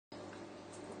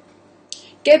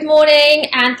Good morning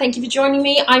and thank you for joining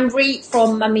me. I'm Ree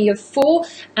from Mummy of Four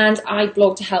and I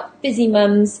blog to help busy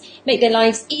mums make their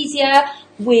lives easier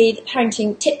with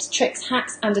parenting tips, tricks,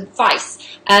 hacks and advice.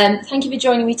 Thank you for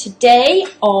joining me today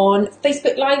on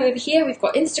Facebook Live over here. We've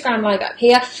got Instagram Live up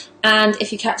here, and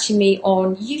if you're catching me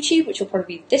on YouTube, which will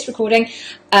probably be this recording,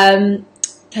 thank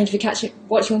you for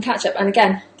watching on catch up. And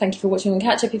again, thank you for watching on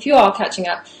catch up if you are catching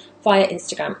up via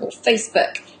Instagram or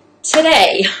Facebook.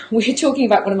 Today, we're talking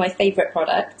about one of my favourite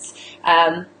products,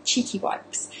 Cheeky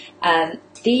Wipes.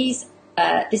 This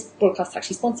broadcast is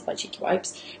actually sponsored by Cheeky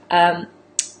Wipes.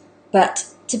 But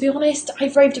to be honest,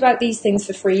 I've raved about these things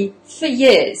for free for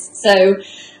years. So,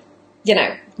 you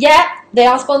know, yeah, they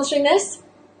are sponsoring this,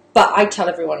 but I tell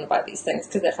everyone about these things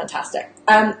because they're fantastic.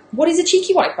 What is a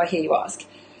Cheeky Wipe, I hear you ask?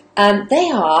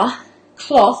 They are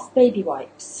cloth baby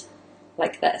wipes,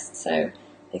 like this. So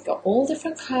they've got all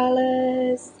different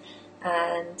colours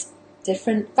and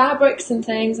different fabrics and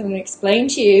things. I'm going to explain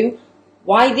to you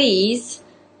why these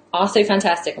are so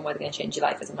fantastic and why they're going to change your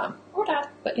life as a mum or dad,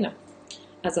 but you know,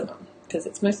 as a mum, because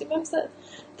it's mostly mums that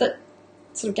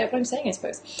sort of get what I'm saying, I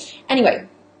suppose. Anyway,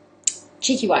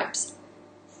 Cheeky Wipes.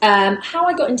 How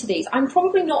I got into these, I'm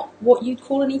probably not what you'd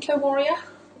call an eco warrior.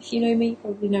 If you know me,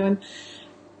 probably know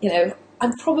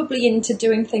I'm probably into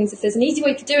doing things. If there's an easy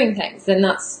way to doing things, then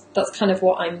that's kind of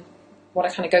what I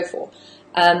kind of go for.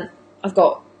 I've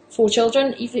got 4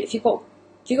 children. Even if you've got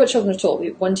children at all,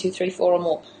 1, 2, 3, 4 or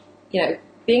more, you know,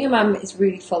 being a mum is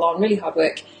really full on, really hard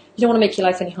work. You don't want to make your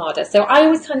life any harder. So I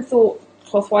always kind of thought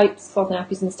cloth wipes, cloth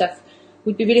nappies and stuff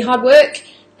would be really hard work.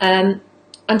 And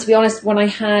to be honest, when I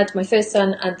had my first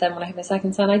son and then when I had my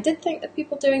second son, I did think that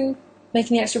people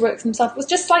making the extra work for themselves was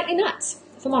just slightly nuts.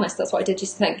 If I'm honest, that's what I did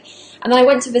just think. And then I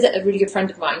went to visit a really good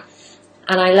friend of mine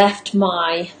and I left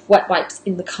my wet wipes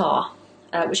in the car,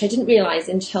 which I didn't realise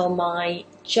until my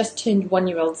just turned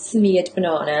 1-year-old smeared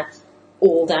banana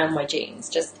all down my jeans.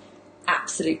 Just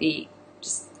absolutely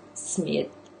just smeared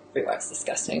everywhere. It's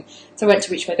disgusting. So I went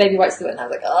to reach my baby wipes and I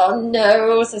was like, oh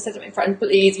no. So I said to my friend,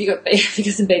 please, if you got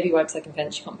some baby wipes I can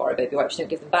pinch. You can't borrow baby wipes, you don't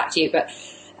give them back to you. But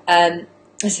I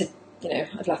said, you know,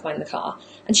 I've left mine in the car.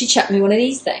 And she chucked me one of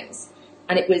these things.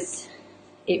 And it was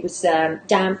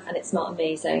damp and it smelled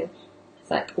amazing.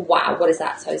 It's like, wow, what is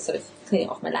that? So I was sort of cleaning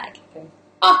it off my leg. Going,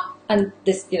 and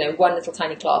this, you know, one little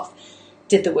tiny cloth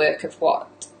did the work of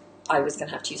what I was going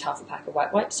to have to use half a pack of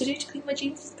wet wipes to do to clean my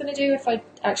jeans. I was going to do if I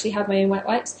actually had my own wet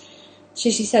wipes.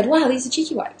 She said, wow, these are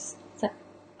Cheeky Wipes. It's like,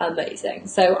 amazing.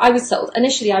 So I was sold.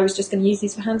 Initially, I was just going to use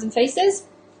these for hands and faces.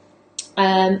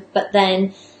 But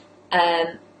then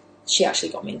she actually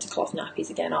got me into cloth nappies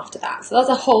again after that. So that's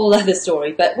a whole other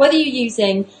story. But whether you're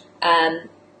using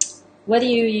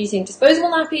disposable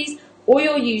nappies or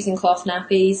you're using cloth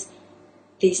nappies,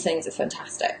 these things are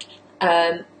fantastic.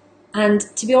 And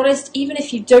to be honest, even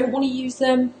if you don't want to use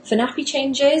them for nappy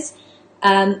changes,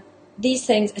 these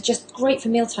things are just great for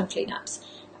mealtime cleanups.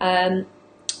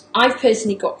 I've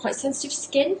personally got quite sensitive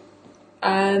skin,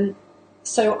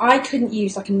 so I couldn't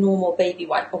use like a normal baby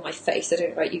wipe on my face. I don't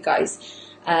know about you guys.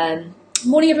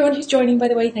 Morning everyone who's joining, by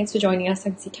the way, thanks for joining us.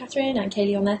 I can see Catherine and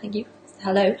Kaylee on there, thank you.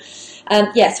 Hello.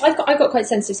 Yeah, so I've got quite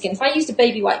sensitive skin. If I used a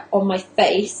baby wipe on my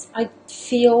face, I'd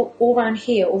feel all around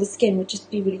here, all the skin would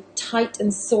just be really tight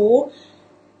and sore.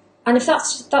 And if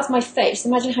that's my face,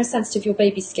 imagine how sensitive your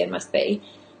baby's skin must be,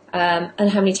 and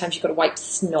how many times you've got to wipe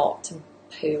snot and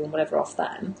poo and whatever off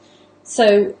them.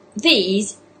 So the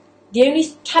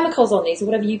only chemicals on these are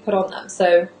whatever you put on them.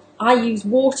 So I use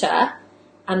water,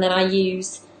 and then I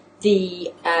use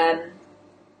the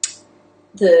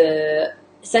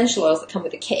essential oils that come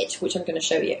with the kit, which I'm going to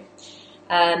show you.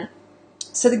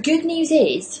 So the good news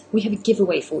is we have a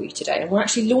giveaway for you today, and we're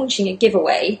actually launching a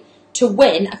giveaway to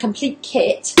win a complete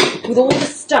kit with all the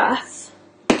stuff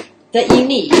that you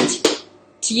need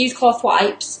to use cloth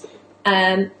wipes,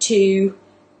 to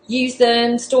use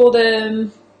them, store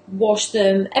them, wash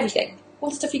them, everything. All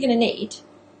the stuff you're going to need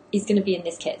is going to be in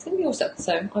this kit. It's going to be awesome,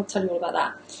 so I'll tell you all about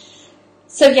that.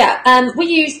 So yeah, we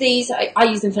use these, I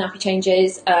use them for nappy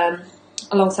changes,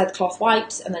 alongside the cloth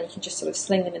wipes, and then you can just sort of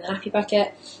sling them in the nappy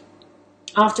bucket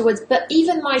afterwards. But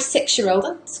even my 6-year-old,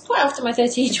 and quite often my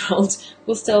 13-year-old,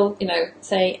 will still, you know,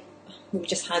 say, we've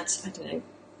just had, I don't know,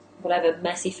 whatever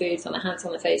messy foods on their hands,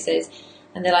 on their faces,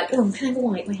 and they're like, oh, can I have a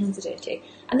wipe? My hands are dirty.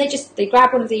 And they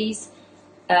grab one of these,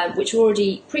 which are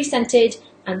already pre-scented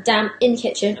and damp in the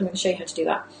kitchen. I'm going to show you how to do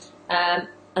that.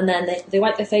 And then they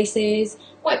wipe their faces,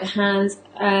 wipe their hands,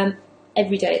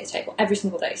 every day at the table, every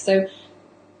single day. So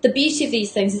the beauty of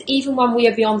these things is even when we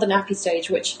are beyond the nappy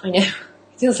stage, which I know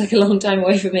feels like a long time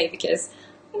away for me because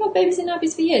I've had babies in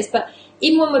nappies for years, but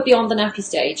even when we're beyond the nappy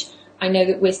stage, I know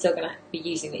that we're still going to be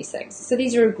using these things. So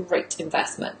these are a great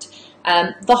investment.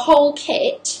 The whole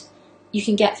kit you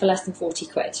can get for less than 40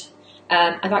 quid.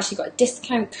 I've actually got a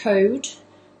discount code,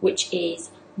 which is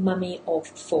mummy of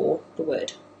 4, the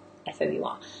word,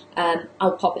 F-O-U-R.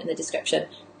 I'll pop it in the description.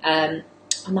 And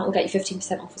that will get you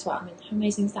 15% off as well. I mean, how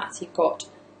amazing is that? So you've got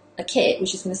a kit,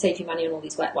 which is going to save you money on all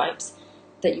these wet wipes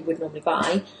that you would normally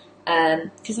buy.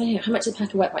 Because I don't know, how much is a pack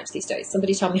of wet wipes these days?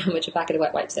 Somebody tell me how much a packet of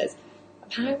wet wipes is.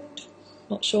 £1?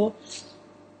 Not sure.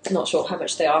 Not sure how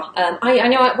much they are. I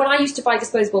know when I used to buy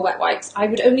disposable wet wipes, I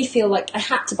would only feel like I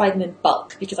had to buy them in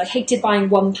bulk because I hated buying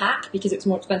one pack because it was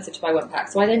more expensive to buy one pack.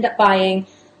 So I'd end up buying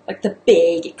like the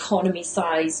big economy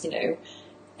size, you know,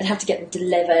 and have to get them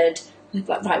delivered. And I'd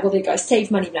be like, right, well, there you go. I save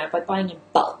money now by buying in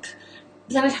bulk.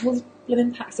 But then I'd have all the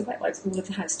blooming packs of wet wipes all over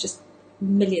the house, just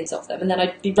millions of them. And then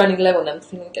I'd be running low on them,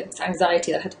 feeling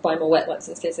anxiety that I had to buy more wet wipes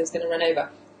in case I was going to run over.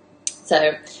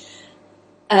 So,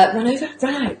 run over?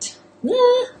 Run out.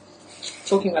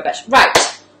 Talking rubbish.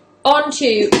 Right, on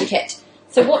to the kit.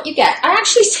 So what you get, I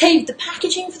actually saved the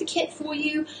packaging for the kit for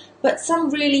you, but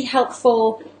some really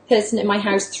helpful person in my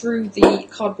house threw the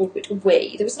cardboard bit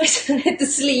away. There was nice to hit the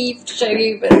sleeve to show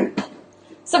you, but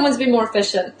someone's been more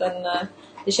efficient than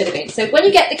they should have been. So when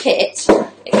you get the kit,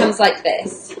 it comes like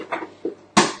this.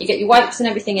 You get your wipes and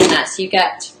everything in there. So you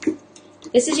get,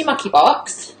 this is your mucky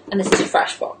box, and this is your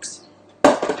fresh box.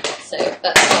 So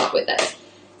let's start with this.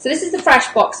 So this is the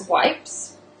fresh box of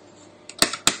wipes,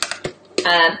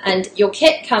 and your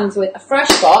kit comes with a fresh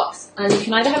box, and you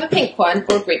can either have a pink one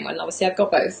or a green one. Obviously, I've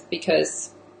got both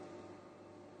because,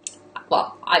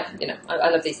 well, I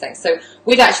love these things. So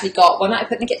we've actually got one that I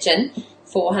put in the kitchen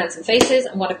for hands and faces,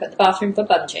 and one I put in the bathroom for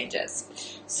bum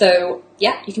changes. So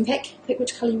yeah, you can pick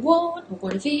which colour you want, or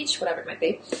one of each, whatever it might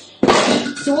be.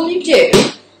 So all you do.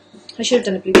 I should have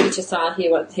done a blue feature style here.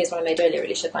 Well, here's what I made earlier,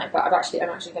 really, shouldn't I? But I'm actually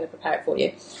going to prepare it for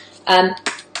you.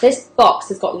 This box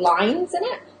has got lines in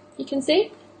it, you can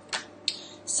see.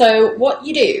 So what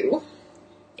you do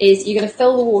is you're going to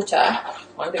fill the water.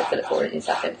 Well, I'm going to fill it for it in a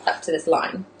second, up to this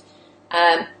line.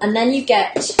 And then you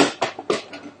get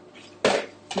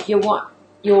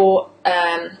your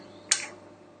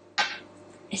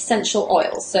essential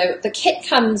oils. So the kit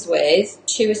comes with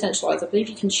 2 essential oils. I believe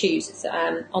you can choose. It's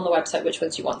on the website which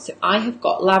ones you want. So I have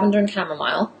got lavender and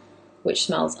chamomile, which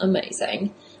smells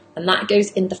amazing, and that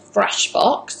goes in the fresh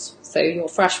box. So your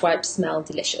fresh wipes smell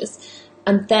delicious.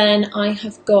 And then I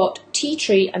have got tea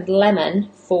tree and lemon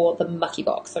for the mucky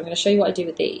box. So I'm going to show you what I do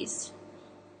with these.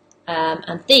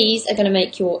 And these are going to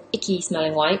make your icky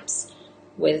smelling wipes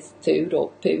with food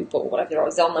or poop or whatever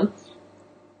is on them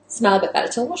smell a bit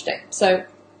better till wash day. So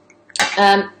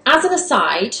as an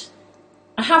aside,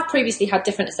 I have previously had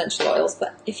different essential oils,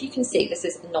 but if you can see, this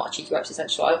is not a Cheeky Wipes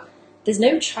essential oil. There's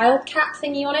no child cap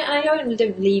thingy on it. I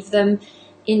don't leave them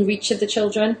in reach of the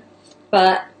children,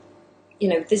 but you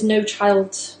know, there's no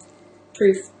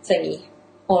child-proof thingy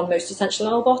on most essential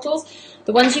oil bottles.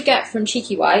 The ones you get from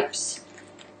Cheeky Wipes,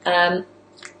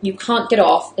 you can't get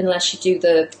off unless you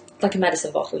do like a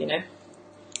medicine bottle, you know.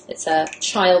 It's a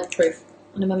child-proof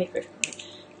and a mummy-proof.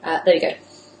 There you go.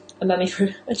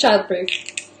 A child-proof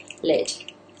lid.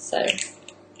 So, is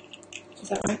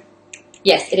that right?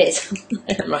 Yes, it is.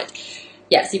 Right.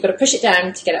 Yeah, so you've got to push it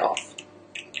down to get it off,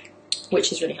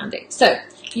 which is really handy. So,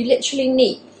 you literally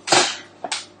need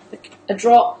a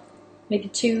drop, maybe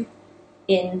 2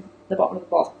 in the bottom of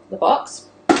the box.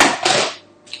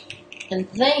 And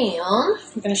then,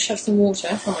 we're going to shove some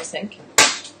water from my sink.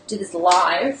 Do this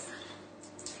live.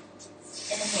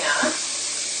 In here.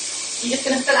 You're just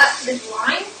going to fill up to this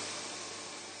line.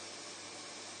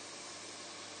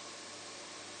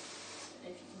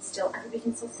 Everybody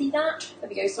can still see that. There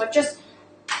we go. So I've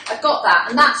got that,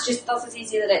 and that's as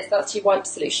easy as it is. That's your wipe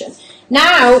solution.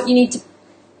 Now you need to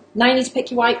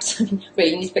pick your wipes.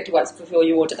 Really, you need to pick your wipes before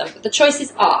you order them. But the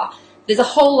choices are, I've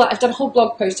done a whole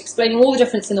blog post explaining all the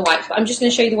difference in the wipes, but I'm just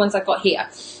going to show you the ones I've got here.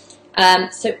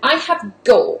 So I have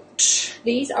got,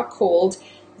 these are called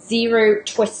Zero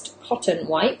Twist Cotton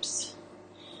wipes,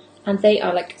 and they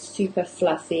are like super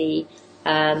fluffy.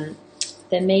 They're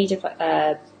made of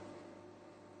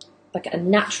like a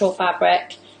natural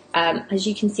fabric. As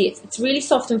you can see, it's really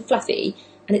soft and fluffy,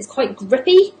 and it's quite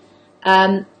grippy.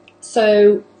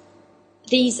 So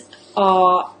these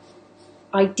are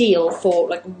ideal for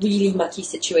like really mucky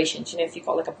situations, you know, if you've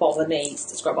got like a bolognese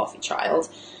to scrub off your child.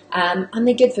 And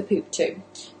they're good for poop too,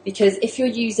 because if you're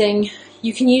using,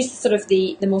 you can use sort of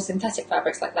the more synthetic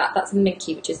fabrics like that. That's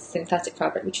Minky, which is synthetic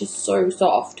fabric, which is so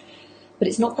soft, but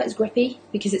it's not quite as grippy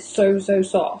because it's so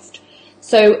soft.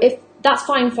 So if that's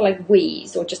fine for like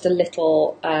wheeze or just a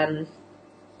little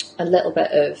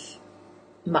bit of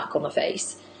muck on the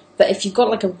face. But if you've got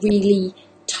like a really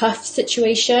tough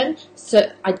situation,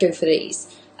 so I'd go for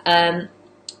these,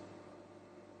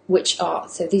 which are,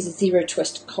 so these are Zero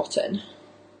Twist Cotton.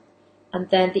 And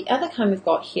then the other kind we've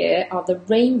got here are the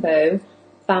Rainbow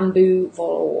Bamboo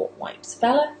Velour Wipes.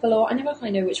 Velour, I never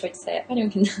quite know which way to say it. If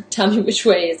anyone can tell me which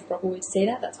way is the proper way to say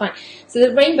that, that's fine. So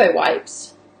the Rainbow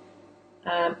Wipes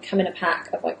come in a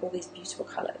pack of like all these beautiful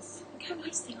colours. Look how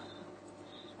nice they are.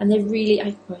 And they're really,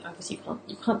 obviously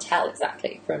you can't tell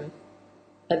exactly from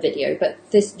a video, but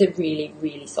they're really,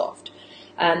 really soft.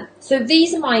 So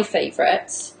these are my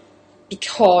favourites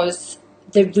because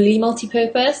they're really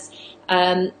multi-purpose.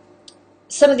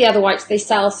 Some of the other wipes, they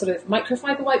sell sort of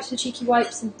microfiber wipes for cheeky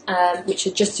wipes, which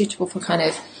are just suitable for kind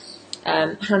of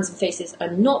hands and faces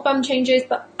and not bum changes,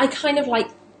 but I kind of like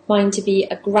mine to be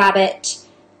a grab it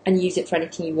and use it for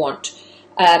anything you want.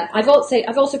 I've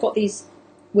also got these,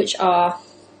 which are,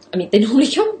 I mean, they normally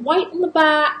come white on the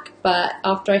back, but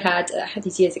after I had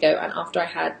these years ago, and after I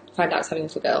found out I was having a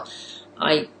little girl,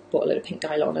 I bought a load of pink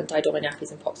nylon and dyed all my nappies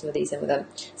and popped some of these in with them.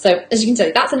 So as you can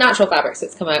see, that's a natural fabric, so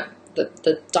it's come out.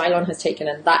 The nylon has taken,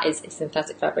 and that is a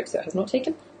synthetic fabric, so it has not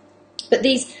taken. But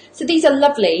these are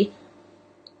lovely.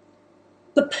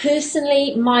 But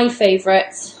personally, my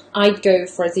favourites, I'd go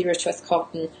for a Zero Twist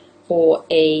Cotton or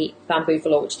a Bamboo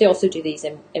Velour, which they also do these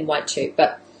in white too.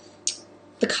 But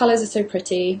the colours are so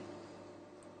pretty.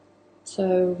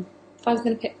 So if I was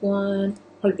going to pick one,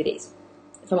 probably these.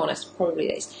 If I'm honest, probably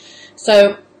these.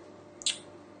 So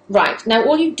right now,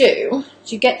 all you do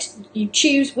is you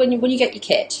choose when you get your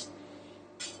kit.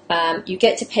 You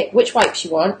get to pick which wipes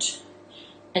you want,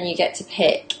 and you get to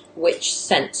pick which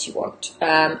scents you want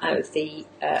out of the.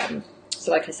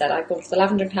 So, like I said, I've gone for the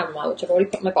lavender and chamomile, which I've already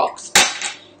put in my box,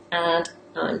 and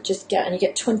you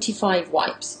get 25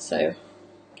 wipes, so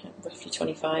roughly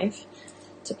 25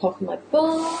 to pop in my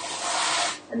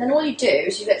box, and then all you do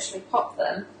is you literally pop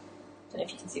them. I don't know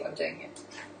if you can see what I'm doing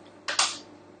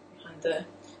here.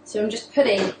 So I'm just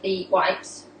putting the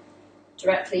wipes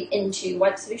directly into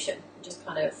white solution. Just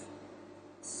kind of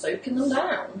soaking them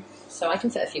down. So I can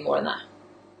fit a few more in there.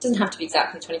 It doesn't have to be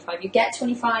exactly 25. You get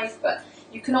 25, but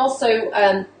you can also,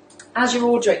 as you're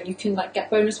ordering, you can like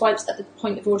get bonus wipes at the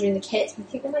point of ordering the kit. I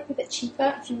think they might be a bit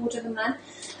cheaper if you order them then.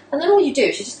 And then all you do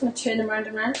is you're just going to turn them around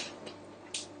and around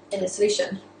in the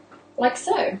solution, like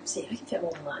so. See, I can fit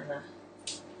more than that in there.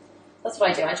 That's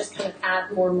what I do. I just kind of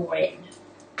add more and more in.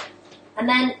 And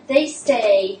then they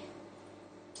stay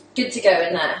good to go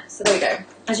in there. So there we go.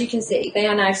 As you can see, they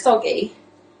are now soggy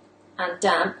and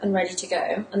damp and ready to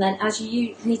go. And then as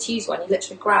you need to use one, you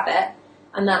literally grab it,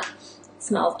 and that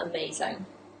smells amazing.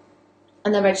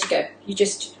 And they're ready to go.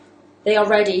 They are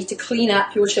ready to clean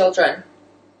up your children,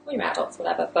 or your adults,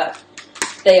 whatever, but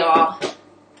they are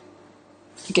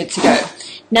good to go.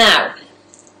 Now,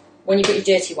 when you've got your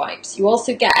dirty wipes, you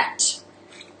also get,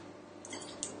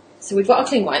 so we've got our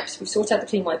clean wipes, we've sorted out the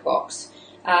clean wipe box.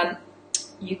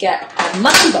 You get a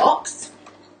mucky box,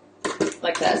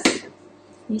 like this. Can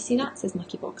you see that? It says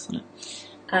mucky box on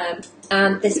it.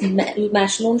 And this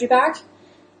mesh laundry bag.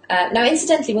 Now,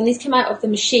 incidentally, when these come out of the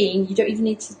machine, you don't even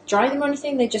need to dry them or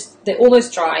anything. They're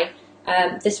almost dry.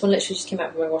 This one literally just came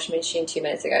out from my washing machine 2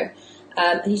 minutes ago.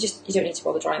 And you don't need to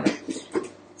bother drying them.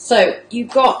 So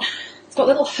it's got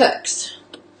little hooks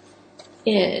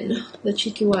in the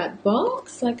cheeky white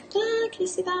box, like that. Can you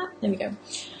see that? There we go.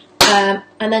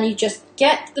 And then you just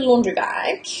get the laundry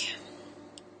bag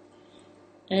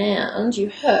and you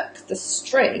hook the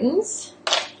strings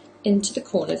into the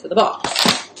corners of the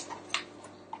box.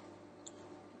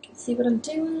 You can see what I'm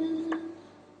doing.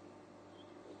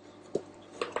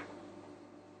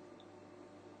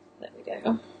 There we go.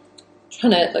 I'm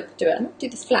trying to do it. I'm going to do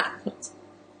this flat,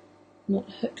 not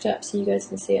hooked up so you guys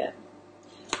can see it.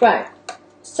 Right,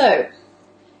 so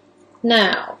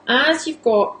now as you've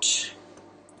got,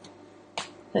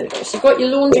 there we go, so you've got your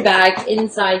laundry bag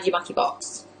inside your mucky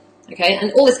box, okay,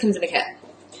 and all this comes in a kit.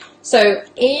 So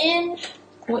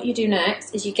what you do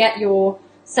next is you get your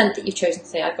scent that you've chosen.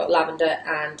 Say I've got lavender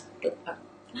and,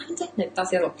 lavender? No,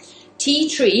 that's the other one. Tea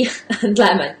tree and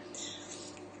lemon.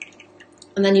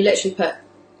 And then you literally put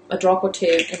a drop or two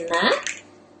in there.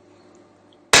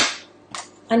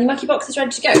 And your mucky box is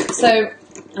ready to go. So,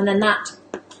 and then that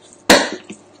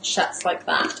shuts like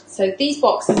that. So these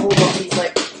boxes have all got these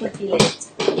like flippy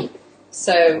lids.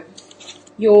 So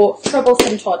your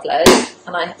troublesome toddlers,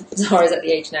 and Zara's at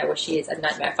the age now where she is a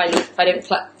nightmare. If I don't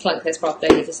clunk this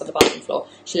properly, leave this on the bathroom floor,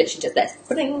 she literally does this.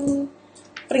 Bring,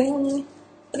 bring,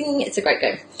 bring. It's a great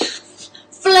game.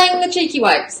 Fling the cheeky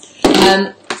wipes.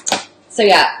 So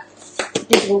yeah,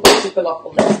 these are all got super lock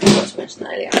on this. I forgot to mention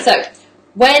that earlier. So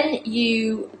when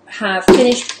you have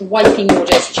finished wiping your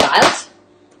dirty child,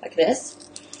 like this,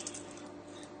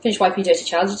 finish wiping your dirty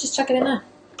child, you just chuck it in there.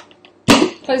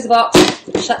 Close the box,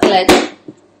 shut the lid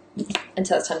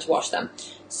until it's time to wash them.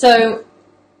 So,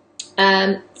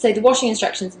 so the washing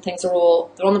instructions and things they're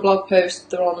on the blog post,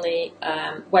 they're on the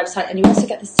website, and you also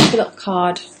get this super little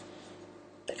card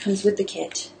that comes with the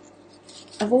kit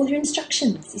of all your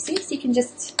instructions. You see, so you can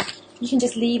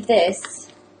just leave this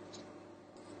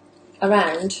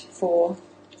around for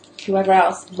whoever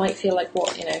else might feel like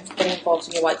getting involved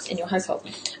in your wipes in your household.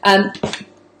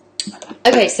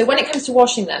 Okay, so when it comes to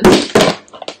washing them,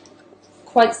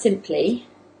 quite simply,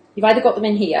 you've either got them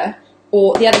in here,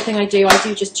 or the other thing I do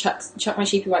just chuck my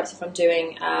sheepy wipes if I'm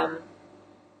doing a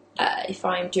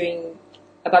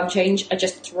bum change. I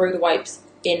just throw the wipes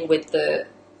in with the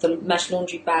mesh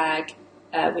laundry bag,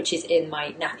 which is in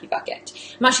my nappy bucket.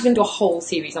 I'm actually going to do a whole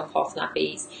series on cloth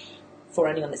nappies for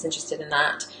anyone that's interested in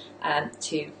that.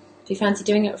 If you fancy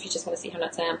doing it, or if you just want to see how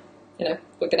nuts I am,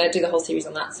 we're going to do the whole series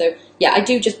on that. So yeah, I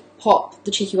do just pop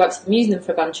the cheeky wipes if I'm using them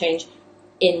for a bum change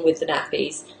in with the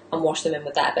nappies and wash them in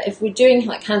with that. But if we're doing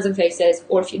like hands and faces,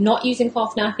 or if you're not using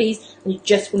cloth nappies and you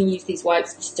just want to use these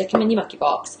wipes, stick them in your mucky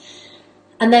box.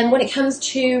 And then when it comes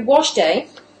to wash day,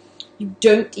 you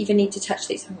don't even need to touch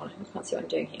these. Hang on, I can't see what I'm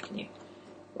doing here, can you?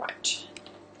 Right.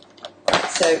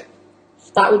 So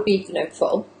that would be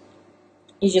full.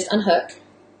 You just unhook.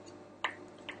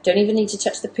 Don't even need to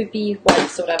touch the poopy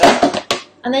wipes or whatever.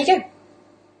 And there you go.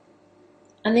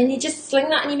 And then you just sling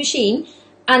that in your machine.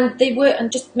 And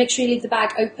just make sure you leave the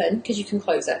bag open, because you can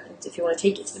close it. And if you want to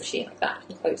take it to the machine like that, you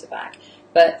can close the bag.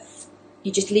 But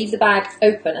you just leave the bag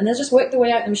open, and they'll just work their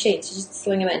way out the machine. So just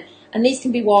sling them in. And these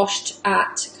can be washed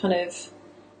at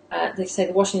like I say,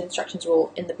 the washing instructions are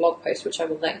all in the blog post, which I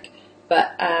will link.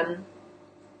 But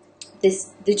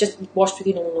they're just washed with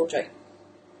your normal laundry.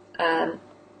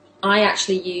 I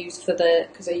actually use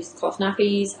because I use cloth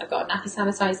nappies, I've got a nappy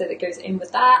sanitizer that goes in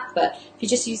with that. But if you're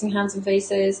just using hands and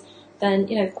faces, then,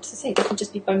 as I say, they can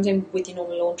just be bunged in with your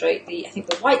normal laundry. I think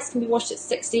the whites can be washed at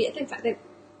 60. In fact,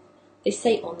 they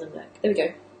say on them, look, there we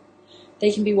go.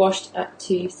 They can be washed up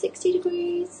to 60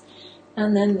 degrees.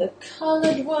 And then the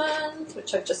coloured ones,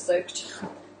 which I've just soaked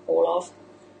all of,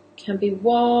 can be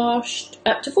washed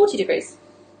up to 40 degrees.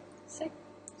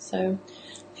 So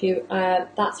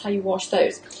that's how you wash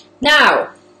those.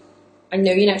 Now, I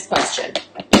know your next question.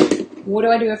 What do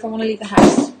I do if I want to leave the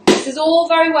house? This is all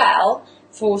very well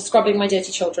for scrubbing my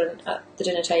dirty children at the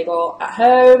dinner table at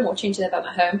home, or changing their bum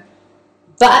at home.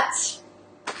 But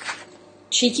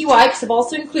cheeky wipes have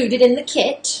also included in the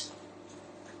kit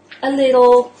a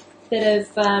little bit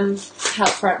of help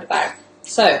for out and about.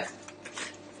 So,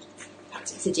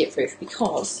 it's idiot proof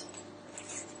because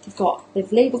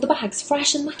they've labelled the bags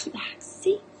fresh and mucky bags.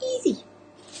 See? Easy.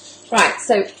 Right,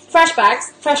 so fresh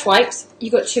bags, fresh wipes,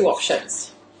 you've got two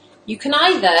options. You can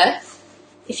either,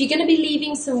 if you're going to be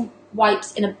leaving some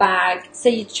wipes in a bag, say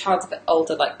your child's a bit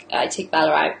older, like I take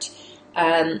Bella out,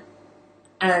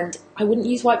 and I wouldn't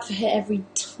use wipes for her every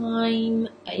time,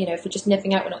 if we're just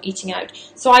nipping out, we're not eating out.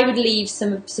 So I would leave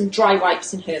some dry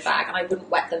wipes in her bag, and I wouldn't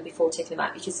wet them before taking them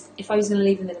out, because if I was going to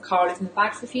leave them in the car or leave them in the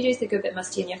bag for a few days, they'd go a bit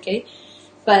musty and yucky.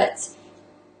 But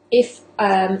if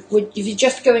you're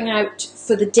just going out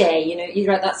for the day,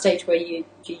 you're at that stage where you're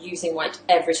using wipes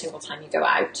every single time you go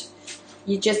out,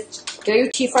 you just go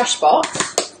to your fresh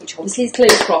box, which obviously is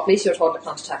closed properly so your toddler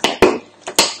can't attack it,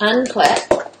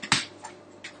 unclip,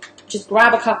 just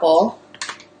grab a couple,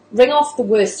 wring off the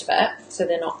worst of it so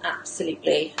they're not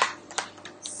absolutely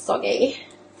soggy,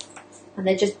 and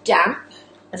they're just damp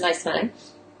and nice smelling,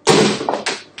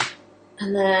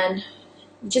 and then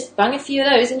you just bung a few of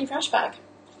those in your fresh bag.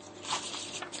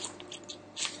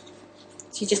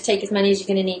 So you just take as many as you're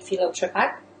going to need for your little trip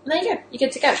bag, and there you go, you're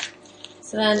good to go.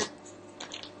 So then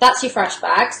that's your fresh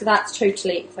bag, so that's it's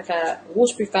like a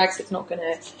waterproof bag, so it's not going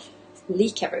to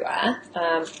leak everywhere.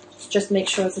 Just make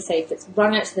sure, as I say, if it's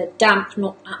wrung out so they're damp,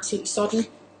 not absolutely sodden,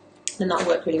 then that'll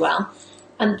work really well.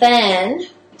 And then,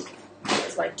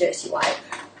 there's my dirty wipe.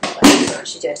 It's not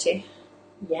actually dirty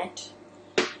yet.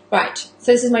 Right,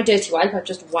 so this is my dirty wipe I've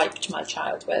just wiped my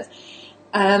child with.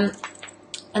 And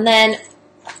then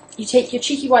you take your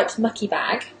cheeky wipes mucky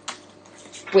bag,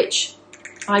 which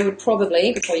I would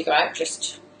probably, before you go out,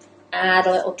 just add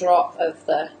a little drop of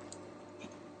the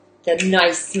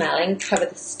nice smelling, cover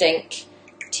the stink,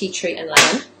 tea tree and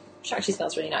lemon, which actually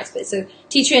smells really nice. But so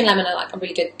tea tree and lemon are like a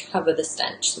really good cover the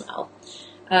stench smell.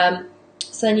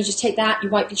 So then you just take that, you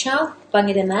wipe your child, bung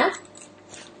it in there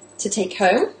to take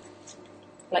home,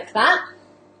 like that.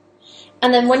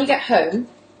 And then when you get home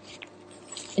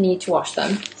and you need to wash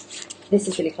them, this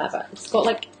is really clever. It's got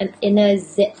like an inner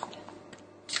zip.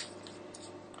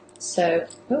 So,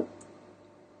 oh,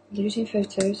 losing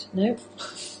photos. No.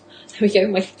 There we go.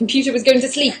 My computer was going to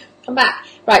sleep. Come back.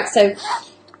 Right, so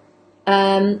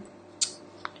you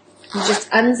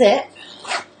just unzip.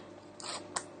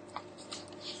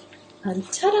 And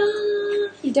ta-da!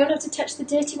 You don't have to touch the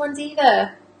dirty ones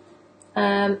either.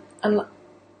 And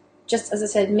just as I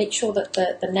said, make sure that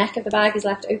the neck of the bag is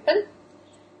left open.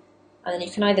 And then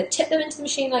you can either tip them into the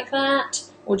machine like that,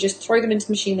 or just throw them into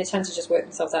the machine. They tend to just work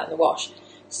themselves out in the wash.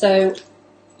 So,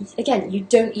 again, you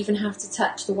don't even have to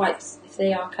touch the wipes if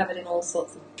they are covered in all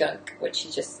sorts of gunk, which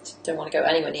you just don't want to go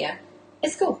anywhere near.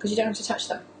 It's cool because you don't have to touch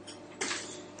them.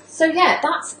 So yeah,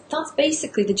 that's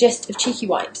basically the gist of Cheeky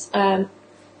Wipes.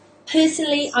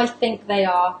 Personally, I think they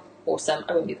are awesome.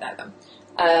 I wouldn't be without them.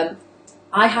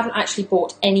 I haven't actually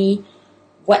bought any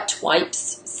wet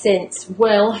wipes since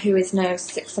Will, who is now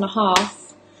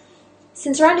 6.5,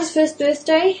 since around his first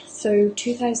birthday, so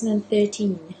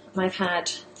 2013. And I've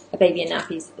had a baby in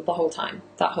nappies that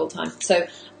whole time. So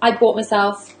I bought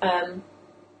myself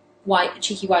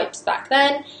Cheeky Wipes back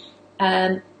then.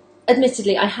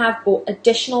 Admittedly, I have bought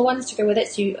additional ones to go with it,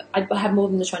 so I have more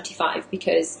than the 25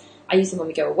 because I use them when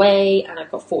we go away, and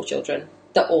I've got 4 children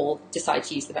that all decide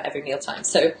to use them at every mealtime.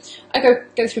 So I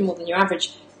go through more than your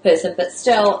average person, but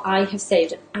still I have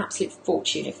saved an absolute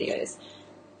fortune over the years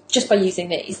just by using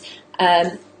these.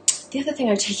 The other thing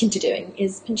I've taken to doing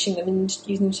is pinching them and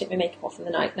using them to take my makeup off in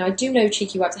the night. Now, I do know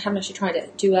Cheeky Wipes, I haven't actually tried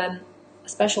it, do a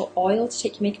special oil to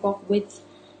take your makeup off with,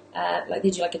 like they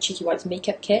do like a Cheeky Wipes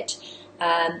makeup kit.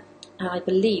 And I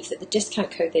believe that the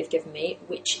discount code they've given me,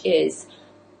 which is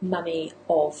Mummy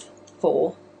of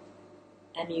 4,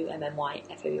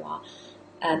 MUMMYFOUR,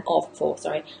 of 4,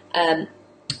 sorry,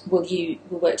 will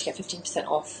work to get 15%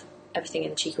 off everything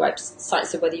in the Cheeky Wipes site.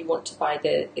 So whether you want to buy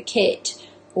the kit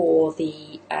or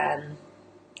the,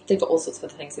 they've got all sorts of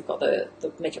other things. They've got the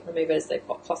makeup removers, they've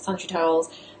got cloth sanitary towels,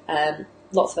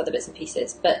 lots of other bits and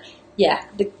pieces. But yeah,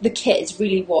 the kit is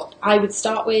really what I would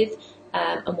start with,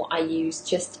 and what I use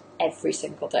just every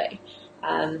single day.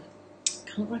 Can't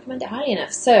recommend it highly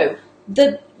enough. So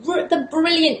the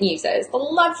brilliant users, the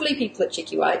lovely people at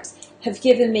Cheeky Wipes, have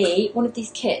given me one of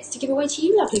these kits to give away to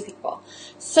you lovely people.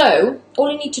 So all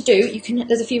you need to do,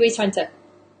 there's a few ways to enter.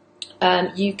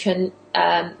 You can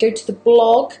go to the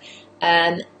blog,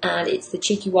 and it's the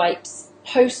Cheeky Wipes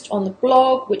post on the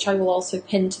blog, which I will also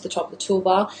pin to the top of the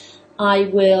toolbar. I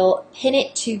will pin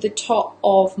it to the top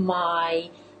of my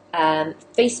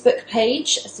Facebook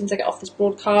page as soon as I get off this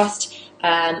broadcast.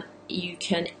 You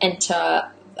can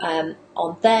enter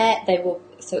on there.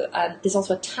 There's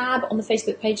also a tab on the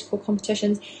Facebook page called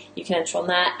competitions. You can enter on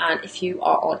there, and if you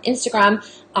are on Instagram,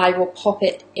 I will pop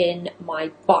it in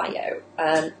my bio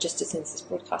just as soon as this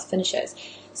broadcast finishes.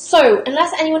 So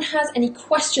unless anyone has any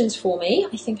questions for me,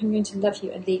 I think I'm going to love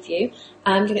you and leave you.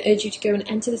 I'm going to urge you to go and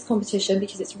enter this competition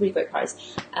because it's a really great prize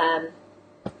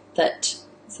that,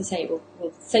 as I say, will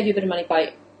save you a bit of money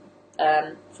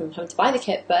from having to buy the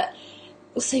kit, but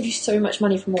will save you so much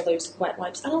money from all those wet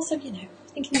wipes. And also, think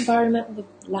of the environment, all the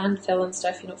landfill and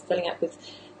stuff. You're not filling up with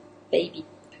baby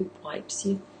poop wipes.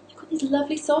 You've got these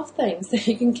lovely soft things that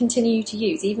you can continue to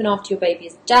use. Even after your baby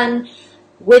is done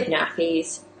with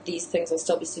nappies, these things will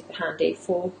still be super handy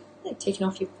for taking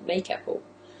off your makeup or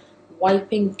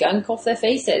wiping gunk off their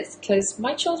faces. Because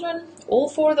my children, all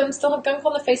 4 of them, still have gunk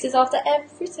on their faces after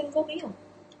every single meal.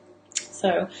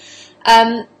 So,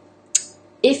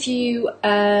 if you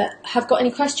have got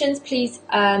any questions, please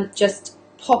just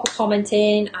pop a comment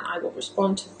in and I will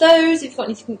respond to those. If you've got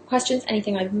any questions,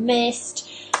 anything I've missed,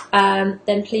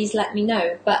 then please let me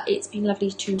know. But it's been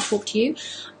lovely to talk to you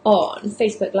on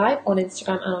Facebook Live, on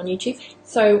Instagram and on YouTube.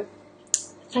 So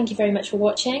thank you very much for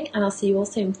watching, and I'll see you all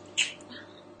soon.